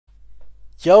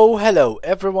Yo, hello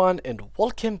everyone, and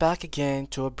welcome back again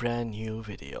to a brand new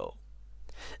video.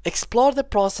 Explore the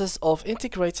process of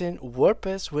integrating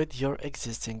WordPress with your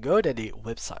existing GoDaddy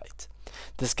website.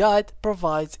 This guide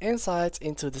provides insights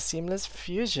into the seamless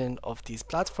fusion of these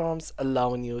platforms,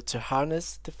 allowing you to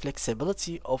harness the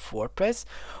flexibility of WordPress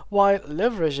while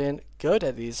leveraging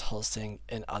GoDaddy's hosting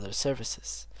and other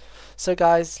services. So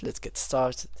guys, let's get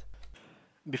started.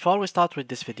 Before we start with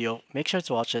this video, make sure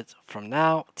to watch it from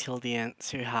now till the end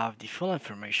so you have the full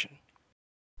information.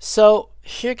 So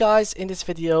here guys, in this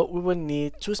video we will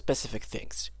need two specific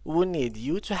things. We will need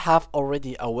you to have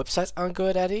already a website on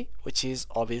GoDaddy, which is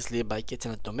obviously by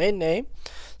getting a domain name.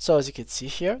 So as you can see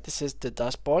here, this is the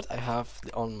dashboard I have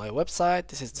on my website,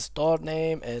 this is the store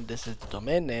name, and this is the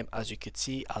domain name, as you can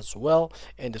see as well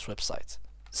in this website.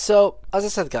 So as I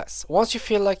said guys, once you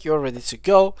feel like you're ready to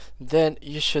go, then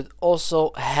you should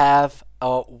also have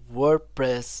a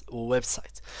WordPress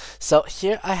website. So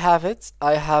here I have it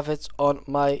on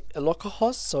my local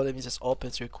host. So let me just open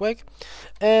it real quick,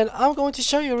 and I'm going to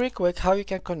show you real quick how you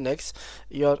can connect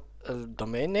your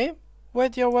domain name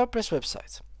with your WordPress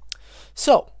website.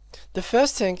 So the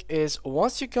first thing is,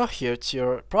 once you go here to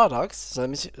your products, so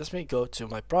let me go to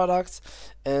my products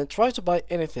and try to buy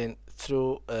anything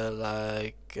through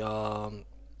GoDaddy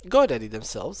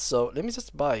themselves. So let me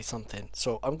just buy something.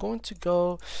 So I'm going to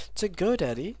go to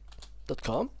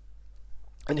GoDaddy.com,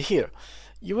 and here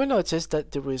you will notice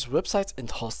that there is websites and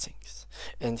hostings,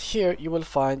 and here you will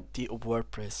find the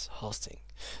WordPress hosting.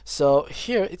 So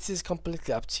here it is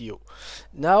completely up to you.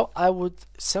 Now I would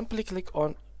simply click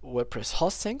on WordPress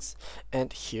hostings,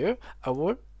 and here I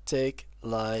will take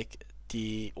like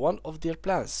the one of their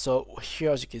plans. So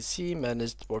here, as you can see,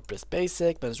 managed WordPress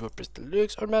basic, managed WordPress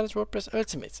deluxe, or managed WordPress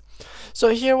ultimate. So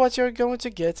here what you're going to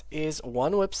get is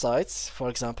one website, for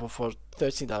example, for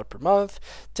 $13 per month,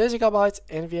 10 GB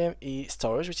NVMe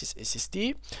storage, which is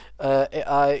SSD,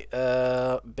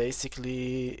 AI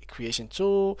basically creation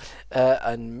tool,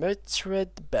 unmetered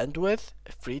bandwidth,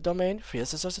 free domain, free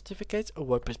SSL certificate, a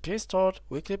WordPress pre-installed,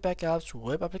 weekly backups,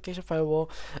 web application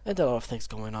firewall, and a lot of things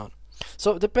going on.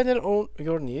 So depending on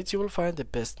your needs, you will find the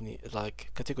best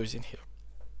categories in here.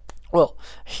 Well,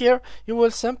 here you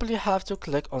will simply have to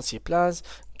click on see plans,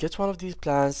 get one of these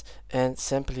plans, and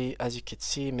simply, as you can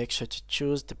see, make sure to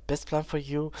choose the best plan for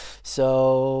you.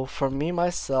 So for me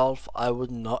myself, I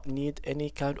would not need any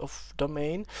kind of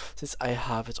domain since I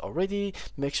have it already.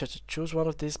 Make sure to choose one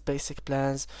of these basic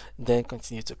plans, then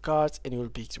continue to cart, and you will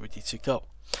be ready to go.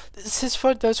 This is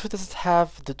for those who doesn't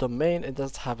have the domain and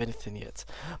doesn't have anything yet.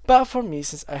 But for me,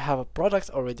 since I have a product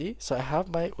already, so I have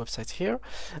my website here,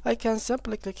 I can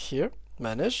simply click here,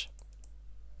 manage,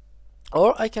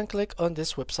 or I can click on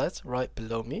this website right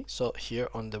below me. So here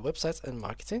on the websites and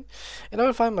marketing, and I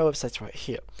will find my website right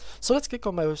here. So let's click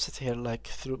on my website here, like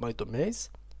through my domains,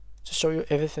 to show you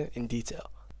everything in detail.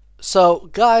 So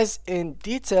guys, in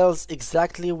details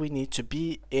exactly we need to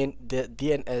be in the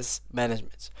DNS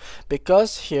management,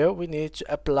 because here we need to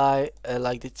apply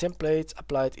like the template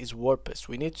applied is WordPress.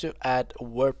 We need to add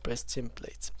WordPress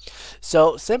templates.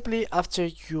 So simply after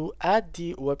you add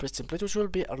the WordPress template, which will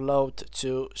be allowed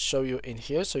to show you in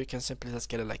here, so you can simply just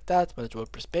get it like that, manage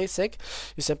WordPress basic.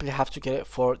 You simply have to get it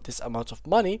for this amount of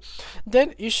money.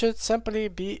 Then you should simply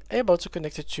be able to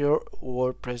connect it to your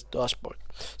WordPress dashboard.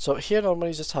 So here normally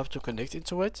you just have to connect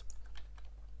into it.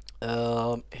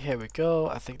 Here we go.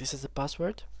 I think this is the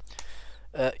password.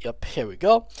 Yep, here we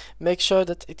go. Make sure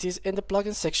that it is in the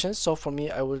plugin section. So for me,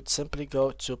 I would simply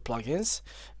go to plugins,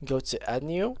 go to add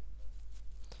new,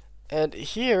 and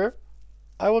here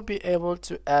I will be able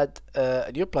to add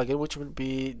a new plugin, which will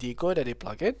be the GoDaddy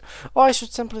plugin, or I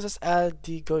should simply just add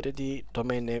the GoDaddy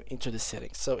domain name into the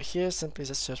settings. So here simply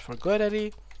just search for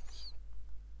GoDaddy.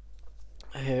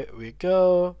 Here we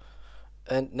go,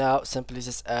 and now simply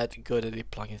just add GoDaddy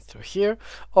plugin through here,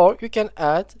 or you can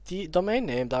add the domain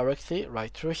name directly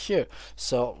right through here.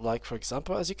 So like for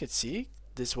example, as you can see,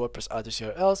 this WordPress address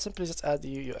URL, simply just add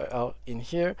the URL in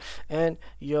here, and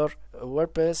your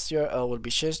WordPress URL will be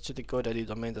changed to the GoDaddy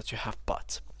domain that you have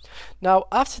bought. Now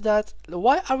after that,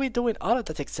 why are we doing all of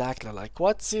that exactly? Like,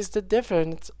 what is the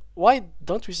difference? Why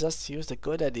don't we just use the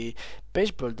GoDaddy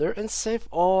page builder and save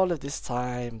all of this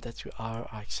time that we are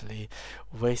actually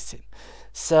wasting?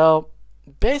 So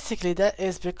basically that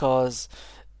is because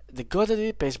the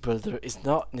GoDaddy page builder is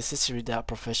not necessarily that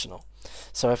professional.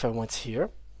 So if I went here,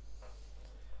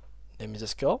 let me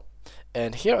just go,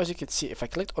 and here as you can see, if I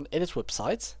clicked on edit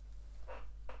websites,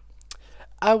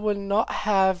 I will not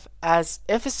have as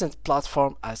efficient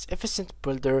platform, as efficient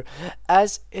builder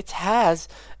as it has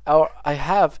or I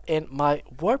have in my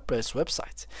WordPress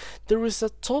website. There is a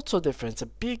total difference, a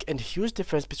big and huge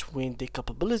difference between the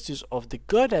capabilities of the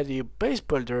GoDaddy base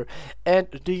builder and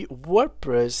the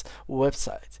WordPress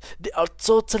website. They are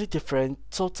totally different,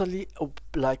 totally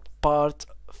like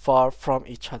far from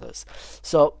each other's.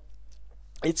 So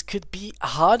it could be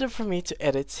harder for me to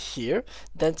edit here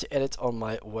than to edit on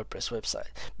my WordPress website,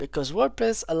 because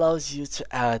WordPress allows you to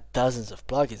add dozens of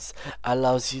plugins,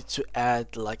 allows you to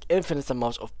add like infinite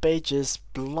amounts of pages,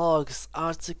 blogs,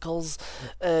 articles.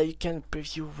 You can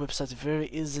preview websites very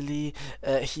easily.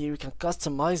 Here you can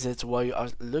customize it while you are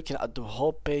looking at the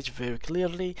whole page very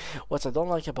clearly. What I don't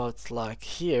like about like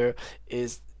here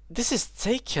is this is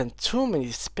taking too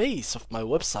many space of my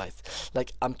website.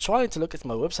 Like I'm trying to look at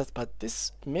my website, but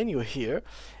this menu here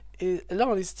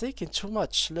alone is taking too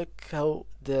much. Look how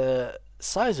the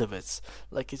size of it,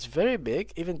 like it's very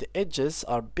big, even the edges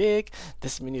are big.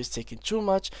 This menu is taking too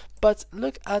much. But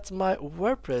look at my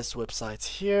WordPress website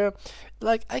here,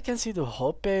 like I can see the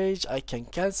whole page, I can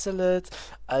cancel it,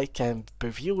 I can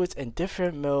preview it in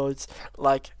different modes.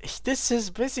 Like this is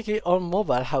basically on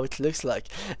mobile how it looks like,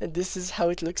 and this is how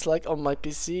it looks like on my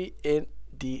PC in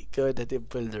the GoDaddy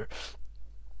builder.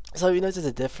 So you notice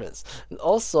the difference. And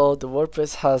also the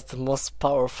WordPress has the most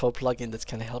powerful plugin that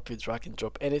can help you drag and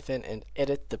drop anything and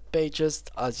edit the pages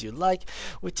as you like,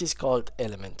 which is called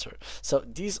Elementor. So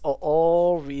these are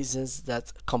all reasons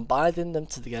that combining them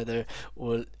together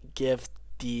will give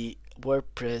the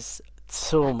WordPress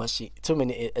too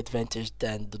many advantage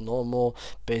than the normal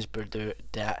page builder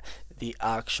that the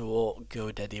actual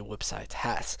GoDaddy website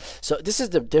has. So this is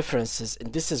the differences,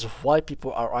 and this is why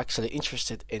people are actually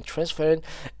interested in transferring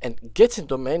and getting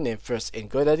domain name first in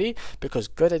GoDaddy, because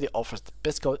GoDaddy offers the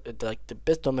best the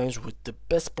best domains with the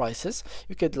best prices.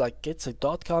 You could like get a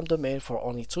 .com domain for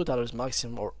only $2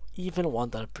 maximum, or even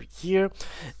 $1 per year,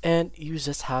 and you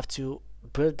just have to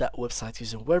build that website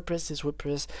using WordPress. This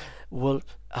WordPress will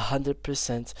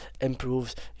 100%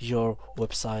 improve your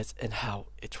website and how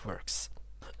it works.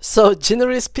 So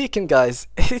generally speaking, guys,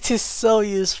 it is so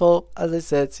useful, as I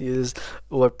said, to use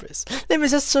WordPress. Let me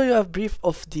just show you a brief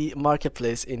of the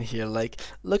marketplace in here. Like,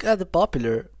 look at the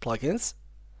popular plugins.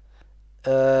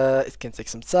 It can take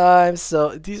some time.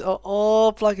 So these are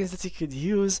all plugins that you could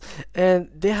use,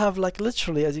 and they have like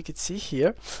literally, as you can see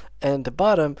here and the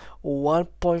bottom,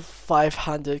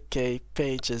 1.500k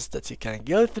pages that you can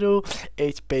go through.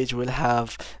 Each page will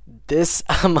have this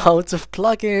amount of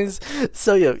plugins.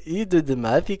 So yeah, you do the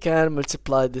math, you can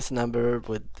multiply this number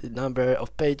with the number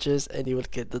of pages and you will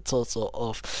get the total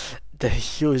of the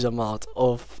huge amount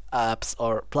of apps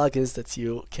or plugins that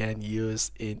you can use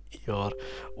in your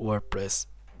WordPress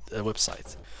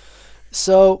website.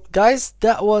 So guys,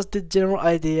 that was the general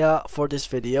idea for this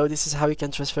video. This is how you can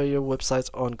transfer your website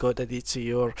on GoDaddy to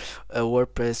your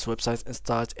WordPress website and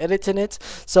start editing it.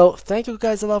 So thank you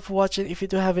guys a lot for watching. If you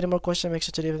do have any more questions, make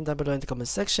sure to leave them down below in the comment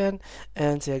section,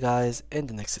 and see you guys in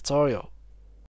the next tutorial.